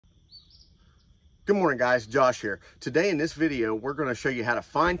Good morning guys, Josh here. Today in this video, we're going to show you how to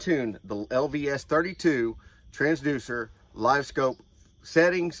fine tune the LVS32 transducer LiveScope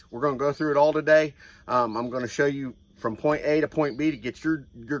settings. We're going to go through it all today. I'm going to show you from point A to point B to get your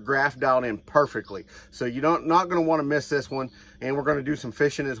graph dialed in perfectly. So you're not going to want to miss this one, and we're going to do some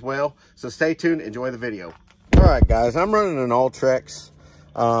fishing as well. So stay tuned, enjoy the video. All right guys, I'm running an Ultrex.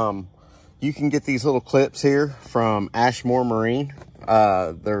 You can get these little clips here from Ashmore Marine.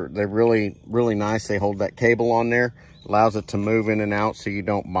 They're really nice. They hold that cable on there, allows it to move in and out so you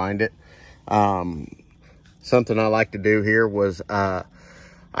don't bind it. Something I like to do here was I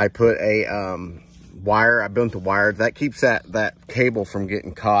put a wire. I built the wire that keeps that cable from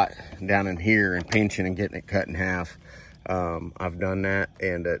getting caught down in here and pinching and getting it cut in half. I've done that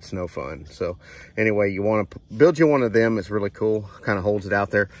and it's no fun. So anyway, you want to build you one of them. It's really cool, kind of holds it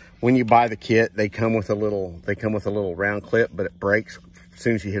out there. When you buy the kit, they come with a little round clip, but it breaks as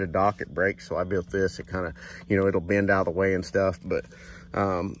soon as you hit a dock. It breaks. So I built this. It kind of, it'll bend out of the way and stuff, but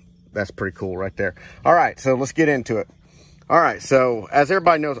that's pretty cool right there. All right, so let's get into it. All right, so as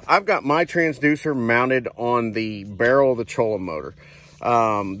everybody knows, I've got my transducer mounted on the barrel of the trolling motor.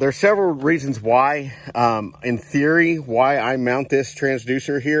 There's several reasons why, in theory, why I mount this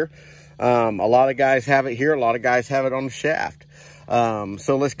transducer here. A lot of guys have it here. A lot of guys have it on the shaft.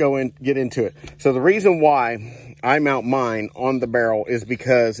 So let's go and get into it. So the reason why I mount mine on the barrel is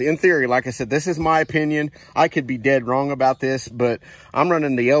because, in theory, like I said, this is my opinion. I could be dead wrong about this, but I'm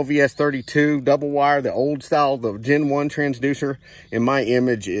running the LVS32 double wire, the old style, the Gen 1 transducer, and my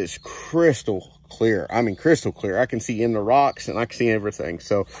image is crystal clear. I mean, crystal clear. I can see in the rocks and I can see everything.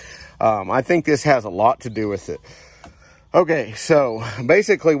 So I think this has a lot to do with it. Okay, so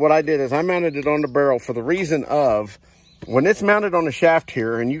basically what I did is I mounted it on the barrel for the reason of, when it's mounted on the shaft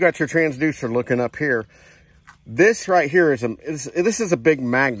here and you got your transducer looking up here, this right here this is a big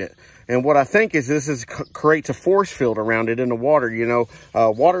magnet. And what I think is this creates a force field around it in the water.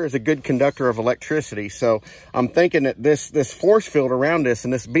 Water is a good conductor of electricity. So I'm thinking that this force field around this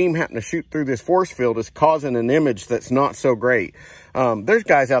and this beam happening to shoot through this force field is causing an image that's not so great. There's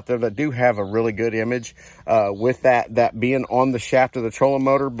guys out there that do have a really good image with that being on the shaft of the trolling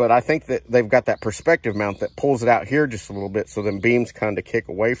motor, but I think that they've got that perspective mount that pulls it out here just a little bit, so then beams kind of kick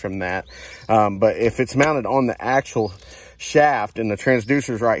away from that. But if it's mounted on the actual shaft and the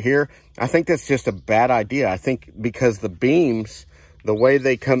transducer's right here, I think that's just a bad idea. I think because the beams, the way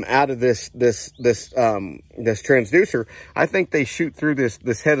they come out of this transducer, I think they shoot through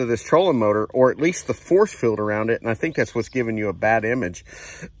this head of this trolling motor, or at least the force field around it, and I think that's what's giving you a bad image.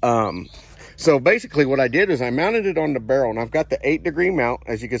 So basically what I did is I mounted it on the barrel, and I've got the 8-degree mount,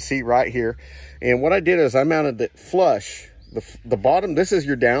 as you can see right here. And what I did is I mounted it flush. The bottom, this is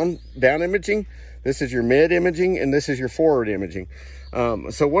your down imaging, this is your mid imaging, and this is your forward imaging.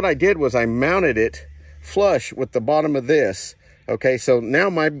 So what I did was I mounted it flush with the bottom of this. Okay, so now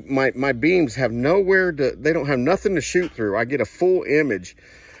my beams have nowhere to, they don't have nothing to shoot through. I get a full image.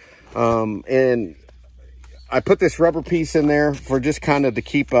 And I put this rubber piece in there for just kind of to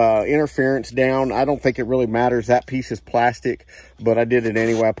keep interference down. I don't think it really matters. That piece is plastic, but I did it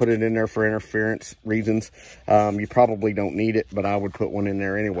anyway. I put it in there for interference reasons. You probably don't need it, but I would put one in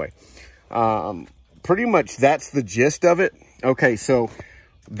there anyway. Pretty much that's the gist of it. Okay, so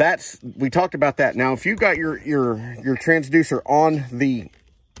we talked about that. Now, if you got your transducer on the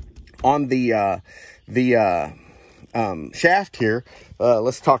shaft here,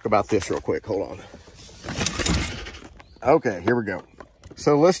 let's talk about this real quick. Hold on. Okay, here we go.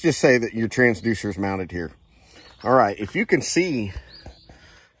 So let's just say that your transducer is mounted here. All right, if you can see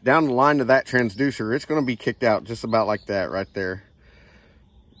down the line of that transducer, it's going to be kicked out just about like that right there.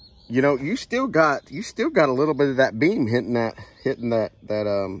 You still got a little bit of that beam hitting that head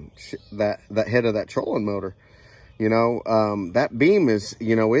of that trolling motor. That beam is,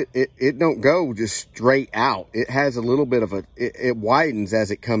 it don't go just straight out. It has a little bit of it widens as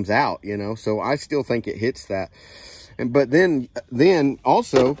it comes out, so I still think it hits that. But then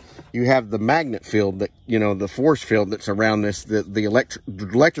also you have the magnet field that, the force field that's around this, the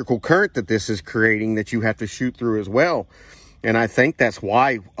electrical current that this is creating that you have to shoot through as well. And I think that's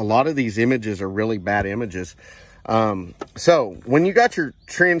why a lot of these images are really bad images. So when you got your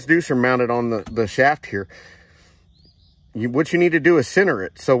transducer mounted on the shaft here, what you need to do is center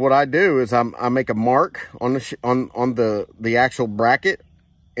it. So what I do is I make a mark on the actual bracket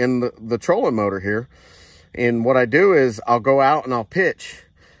in the trolling motor here. And what I do is I'll go out and I'll pitch.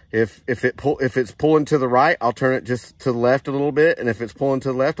 If it's pulling to the right, I'll turn it just to the left a little bit. And if it's pulling to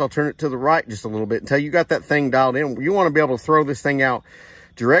the left, I'll turn it to the right just a little bit until you got that thing dialed in. You want to be able to throw this thing out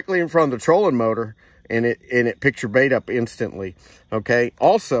directly in front of the trolling motor and it picks your bait up instantly. Okay.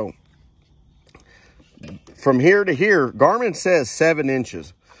 Also, from here to here, Garmin says 7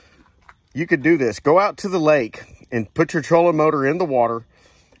 inches. You could do this. Go out to the lake and put your trolling motor in the water,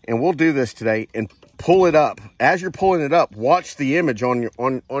 and we'll do this today, and pull it up. As you're pulling it up, watch the image on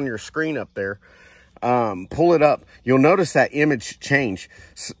your screen up there. Pull it up. You'll notice that image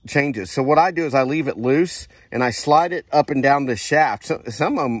changes. So what I do is I leave it loose and I slide it up and down the shaft. So,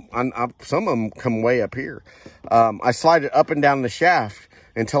 some of them come way up here. I slide it up and down the shaft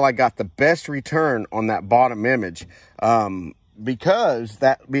until I got the best return on that bottom image. Because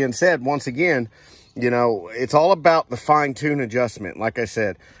that being said, once again, you know, it's all about the fine-tune adjustment. Like I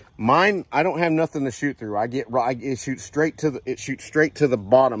said, mine, I don't have nothing to shoot through. It shoots straight to the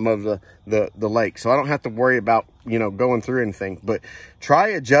bottom of the lake. So I don't have to worry about, you know, going through anything. But try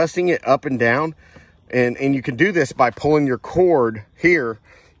adjusting it up and down. And you can do this by pulling your cord here,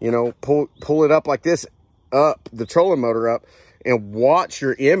 you know, pull it up like this, up the trolling motor up, and watch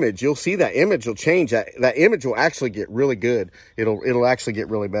your image. You'll see that image will change. That image will actually get really good. It'll actually get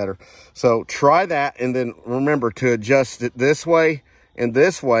really better. So try that, and then remember to adjust it this way and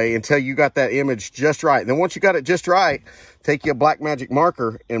this way until you got that image just right. Then once you got it just right, take you a black magic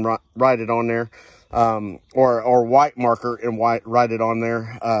marker and write it on there, or white marker and write it on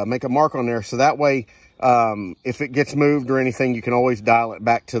there. Make a mark on there, so that way, if it gets moved or anything, you can always dial it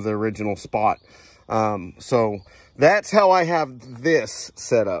back to the original spot. So that's how I have this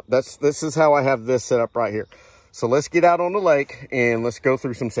set up. This is how I have this set up right here. So let's get out on the lake and let's go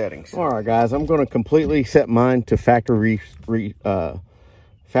through some settings. All right, guys, I'm going to completely set mine to factory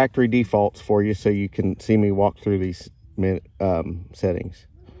defaults for you so you can see me walk through these settings.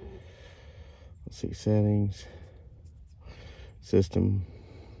 Let's see, settings, system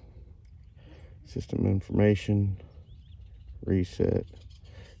information, reset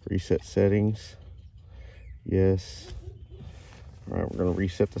settings. Yes. All right, we're going to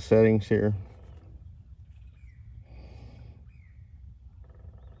reset the settings here.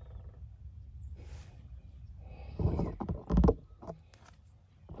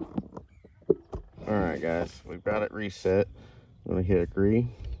 All right, guys, we've got it reset. I'm going to hit agree.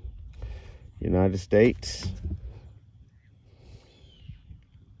 United States.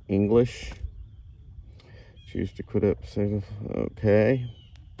 English. Choose to quit up. Save. Okay.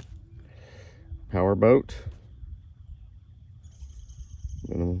 Powerboat.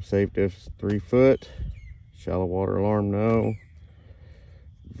 Minimum safe depth 3 foot. Shallow water alarm, no.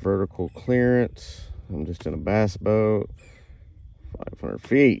 Vertical clearance. I'm just in a bass boat. 500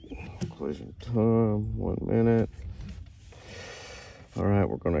 feet. Collision time, 1 minute. All right,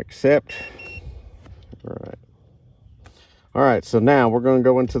 we're going to accept. All right, so now we're going to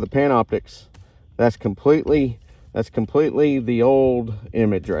go into the Panoptics. That's completely the old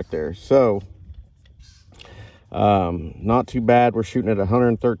image right there. So, not too bad. We're shooting at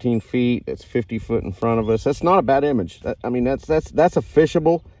 113 feet. It's 50 foot in front of us. That's not a bad image. I mean, that's a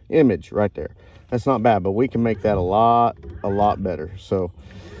fishable image right there. That's not bad, but we can make that a lot better. So,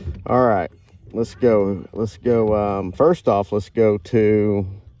 all right, let's go. First off, let's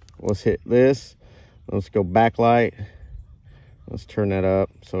hit this. Let's go backlight. Let's turn that up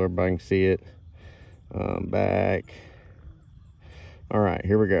so everybody can see it. Back. All right,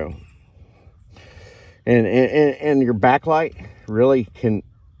 here we go. And your backlight really can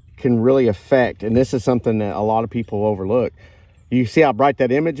really affect, and this is something that a lot of people overlook. You see how bright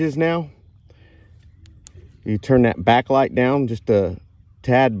that image is now? You turn that backlight down just a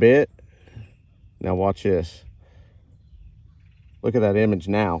tad bit. Now watch this. Look at that image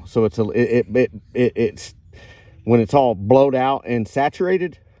now. So it's when it's all blowed out and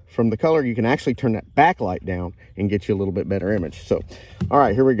saturated from the color, you can actually turn that backlight down and get you a little bit better image. So, all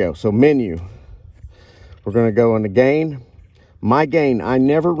right, here we go. So menu. We're going to go into gain. My gain, I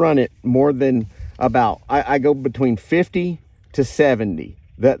never run it more than about, I go between 50 to 70.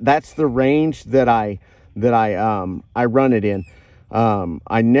 That's the range that I run it in.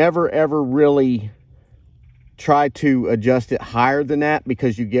 I never ever really try to adjust it higher than that,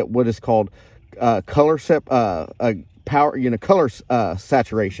 because you get what is called color saturation.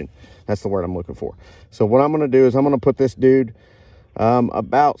 That's the word I'm looking for. So what I'm going to do is I'm going to put this dude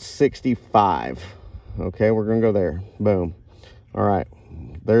about 65. Okay, we're going to go there. Boom. All right,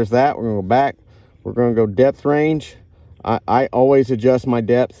 there's that. We're going to go back. We're going to go depth range. I always adjust my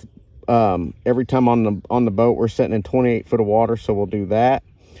depth every time on the boat. We're setting in 28 foot of water, so we'll do that.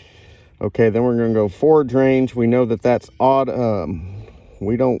 Okay, then we're going to go forward range. We know that that's odd.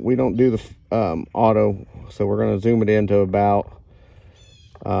 We don't do the auto, so we're going to zoom it into about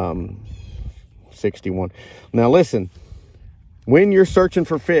 61. Now listen, when you're searching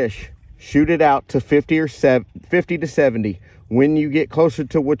for fish, shoot it out to 50 to 70. When you get closer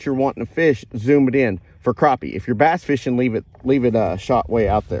to what you're wanting to fish, zoom it in. For crappie, if you're bass fishing, leave it shot way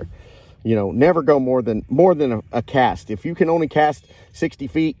out there. You know, never go more than a cast. If you can only cast 60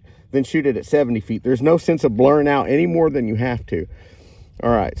 feet, then shoot it at 70 feet. There's no sense of blurring out any more than you have to.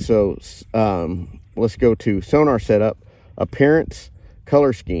 All right, so let's go to sonar setup, appearance,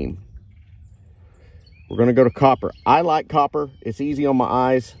 color scheme. We're gonna go to copper. I like copper. It's easy on my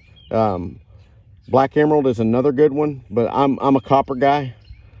eyes. Black emerald is another good one, but I'm a copper guy.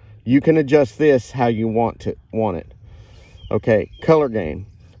 You can adjust this how you want it. Okay, color gain.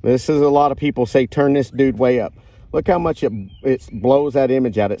 This is a lot of people say turn this dude way up. Look how much it blows that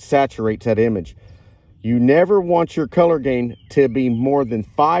image out. It saturates that image. You never want your color gain to be more than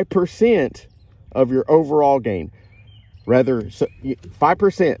 5% of your overall gain. Rather,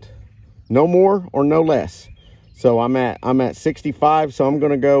 5%, no more or no less. So I'm at 65, so I'm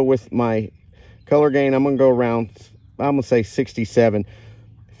gonna go with my color gain. I'm gonna go around, I'm gonna say 67.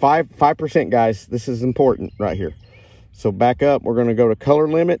 5%, guys. This is important right here. So back up, we're gonna go to color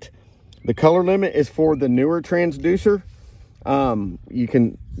limit. The color limit is for the newer transducer. You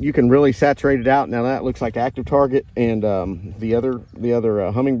can really saturate it out. Now that looks like active target and the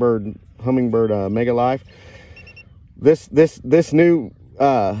other hummingbird Mega Live. This new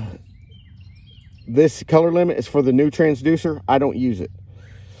this color limit is for the new transducer. I don't use it.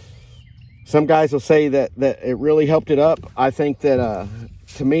 Some guys will say that it really helped it up. I think that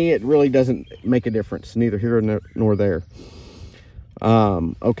to me it really doesn't make a difference, neither here nor there.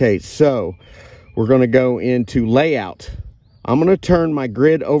 Okay, so we're going to go into layout. I'm going to turn my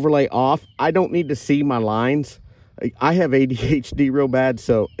grid overlay off. I don't need to see my lines. I have ADHD real bad,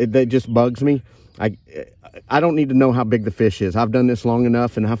 so that just bugs me. I don't need to know how big the fish is. I've done this long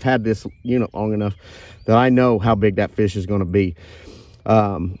enough, and I've had this unit long enough that I know how big that fish is going to be.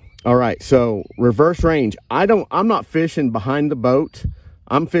 All right, so reverse range. I'm not fishing behind the boat.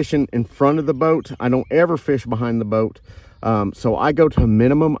 I'm fishing in front of the boat. I don't ever fish behind the boat. So I go to a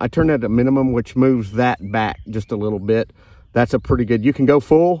minimum. I turn that to minimum, which moves that back just a little bit. That's a pretty good. You can go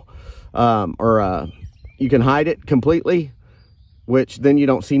full, or you can hide it completely, which then you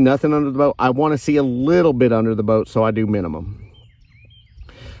don't see nothing under the boat. I want to see a little bit under the boat, so I do minimum.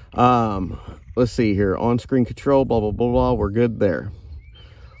 Let's see here. On-screen control, blah, blah, blah, blah. We're good there.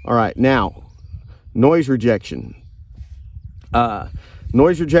 All right, now, noise rejection.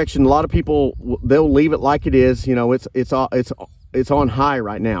 Noise rejection, a lot of people, they'll leave it like it is. You know, it's on high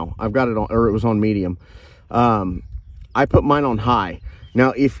right now. I've got it on, or it was on medium. I put mine on high.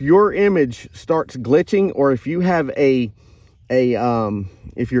 Now, if your image starts glitching, or if you have if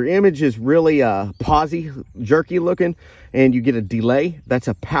your image is really posy, jerky looking, and you get a delay, that's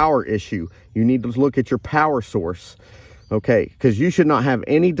a power issue. You need to look at your power source. Okay, because you should not have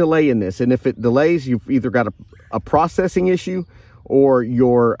any delay in this. And if it delays, you've either got a processing issue, or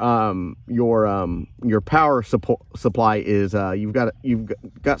your power supply is you've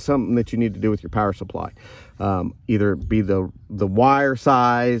got something that you need to do with your power supply. Either be the wire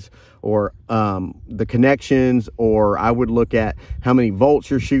size, or the connections, or I would look at how many volts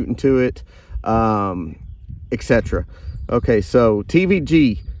you're shooting to it, etc. Okay, so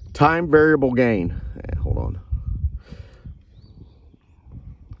TVG, time variable gain. Hold on.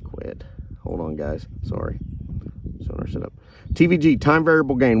 Hold on, guys. Sorry. Sonar setup. TVG, time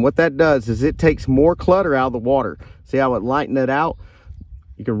variable gain. What that does is it takes more clutter out of the water. See how it lightened it out?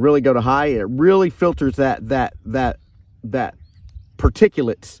 You can really go to high. It really filters that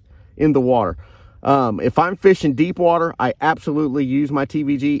particulates in the water. If I'm fishing deep water, I absolutely use my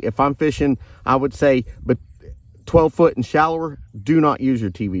TVG. If I'm fishing, I would say, but 12 foot and shallower, do not use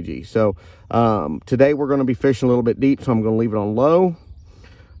your TVG. So today we're going to be fishing a little bit deep, so I'm going to leave it on low.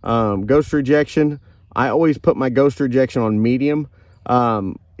 Ghost rejection, I always put my ghost rejection on medium.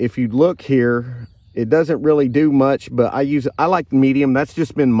 If you look here, it doesn't really do much, but I like medium. That's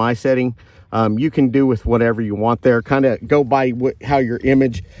just been my setting. You can do with whatever you want there. Kind of go by how your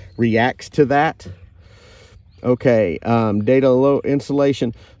image reacts to that. Okay, data low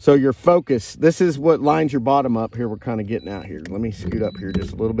insulation. So your focus, this is what lines your bottom up. Here we're kind of getting out here. Let me scoot up here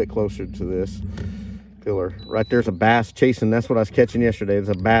just a little bit closer to this pillar. Right there's a bass chasing. That's what I was catching yesterday. There's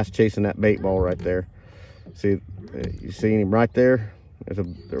a bass chasing that bait ball right there. See, you see him right there?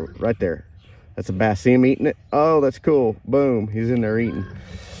 Right there. That's a bass. See him eating it? Oh, that's cool. Boom, he's in there eating.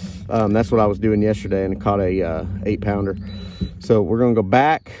 That's what I was doing yesterday, and I caught a 8-pounder. So we're gonna go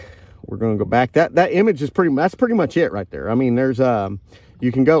back. We're gonna go back. That image is that's pretty much it right there. I mean, there's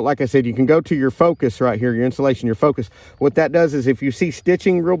you can go, like I said, you can go to your focus right here, your insulation, your focus. What that does is if you see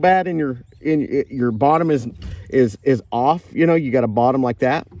stitching real bad in your bottom is off, you know, you got a bottom like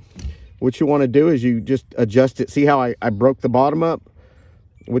that, what you want to do is you just adjust it. See how I broke the bottom up?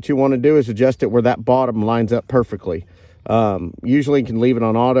 What you want to do is adjust it where that bottom lines up perfectly. Usually you can leave it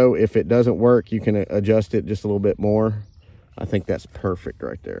on auto. If it doesn't work, you can adjust it just a little bit more. I think that's perfect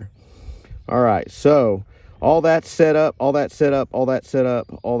right there. All right, so all that's set up, all that set up, all that set up,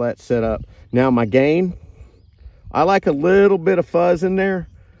 all that set up. Now my gain, I like a little bit of fuzz in there,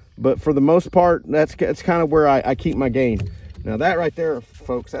 but for the most part, that's kind of where I keep my gain. Now that right there,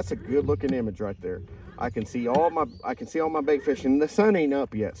 folks, that's a good looking image right there. I can see all my bait fish, and the sun ain't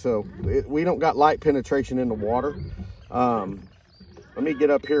up yet, so we don't got light penetration in the water. Let me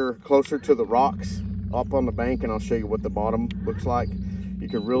get up here closer to the rocks up on the bank, and I'll show you what the bottom looks like. You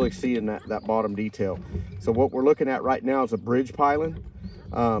can really see in that bottom detail. So what we're looking at right now is a bridge piling.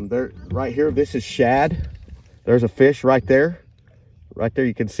 Right here, this is shad. There's a fish right there. Right there,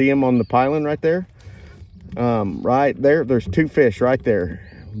 you can see him on the piling right there. Right there, there's two fish right there.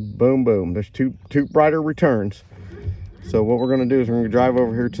 Boom, boom. There's two brighter returns. So what we're gonna do is we're gonna drive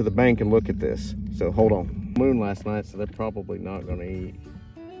over here to the bank and look at this. So hold on. Moon last night, so they're probably not gonna eat.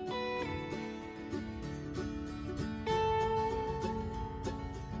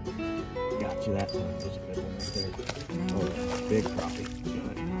 Got you that time. That was a good one right there. Oh, big crappie.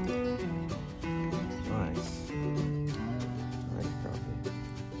 Nice. Nice crappie.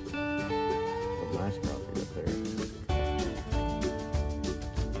 A nice crappie right there.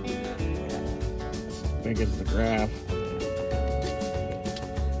 Big as the graph.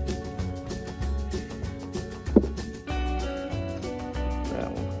 That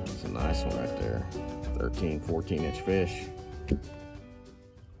one, that's a nice one right there. 13, 14-inch fish.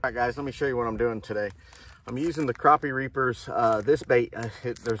 All right, guys, let me show you what I'm doing today. I'm using the Crappie Reapers. This bait,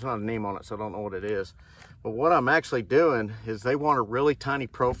 there's not a name on it, so I don't know what it is. But what I'm actually doing is they want a really tiny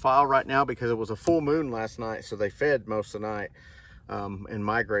profile right now because it was a full moon last night, so they fed most of the night and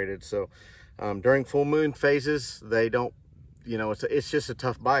migrated. So during full moon phases, they don't, you know, it's just a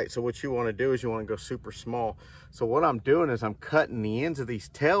tough bite. So what you want to do is you want to go super small. So what I'm doing is I'm cutting the ends of these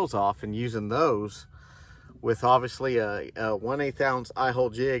tails off and using those with obviously a 1/8 ounce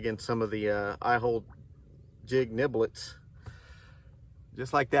Eyehole Jig and some of the Eyehole Jig niblets.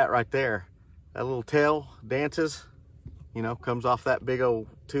 Just like that right there. That little tail dances, you know, comes off that big old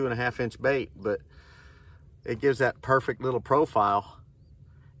 2.5-inch bait, but it gives that perfect little profile.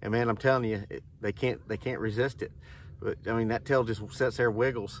 And man, I'm telling you, they can't resist it. But I mean, that tail just sits there,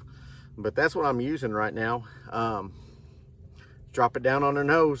 wiggles. But that's what I'm using right now. Drop it down on their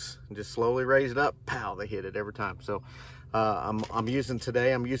nose and just slowly raise it up. Pow, they hit it every time. So I'm using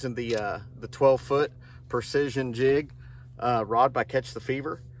today, I'm using the 12-foot precision jig rod by Catch the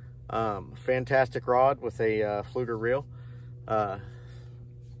Fever. Fantastic rod with a fluter reel.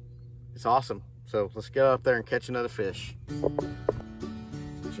 It's awesome. So let's get up there and catch another fish.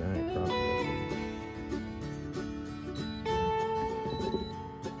 Giant crappie.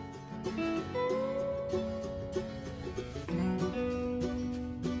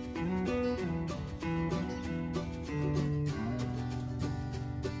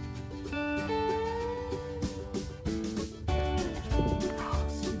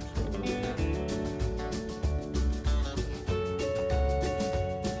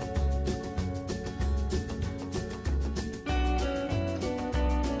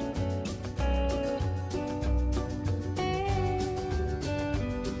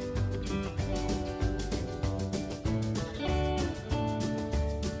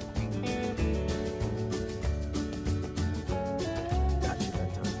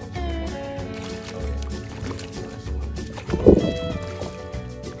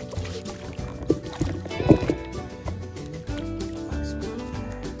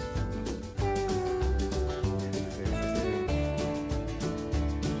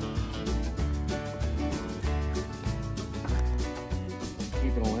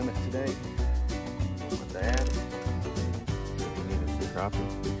 Keeping a limit today. With that, we needed some crappie.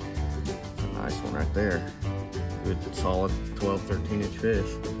 A nice one right there. Good, solid 12, 13-inch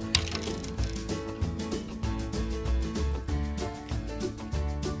fish.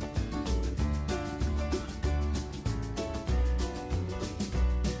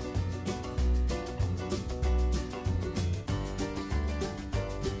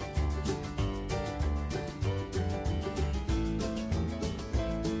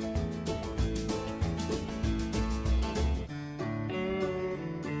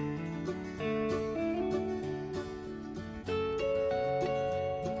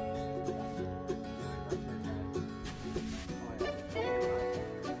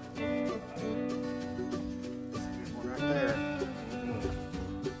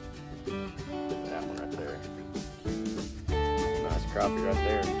 Crappie right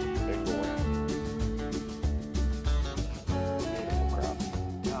there, big boy.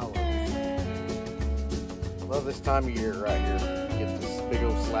 Love this time of year right here. Get this big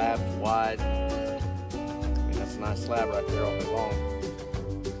old slab, wide. I mean, that's a nice slab right there all day long.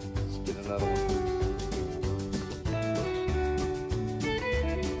 Let's get another one.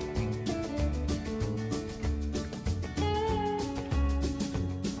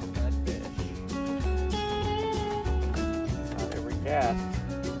 That fish. Not every cast.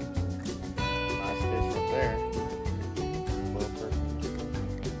 Nice fish right there.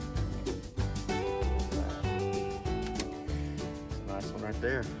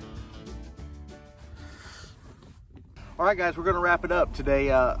 There. All right, guys, we're going to wrap it up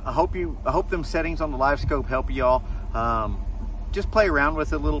today. I hope them settings on the LiveScope help y'all. Just play around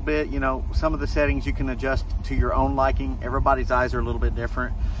with it a little bit. You know, some of the settings you can adjust to your own liking. Everybody's eyes are a little bit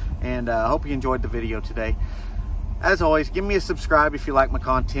different, and I hope you enjoyed the video today. As always, give me a subscribe if you like my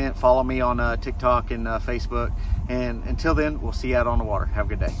content. Follow me on TikTok and Facebook, and until then, we'll see you out on the water. Have a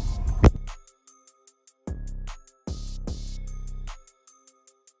good day.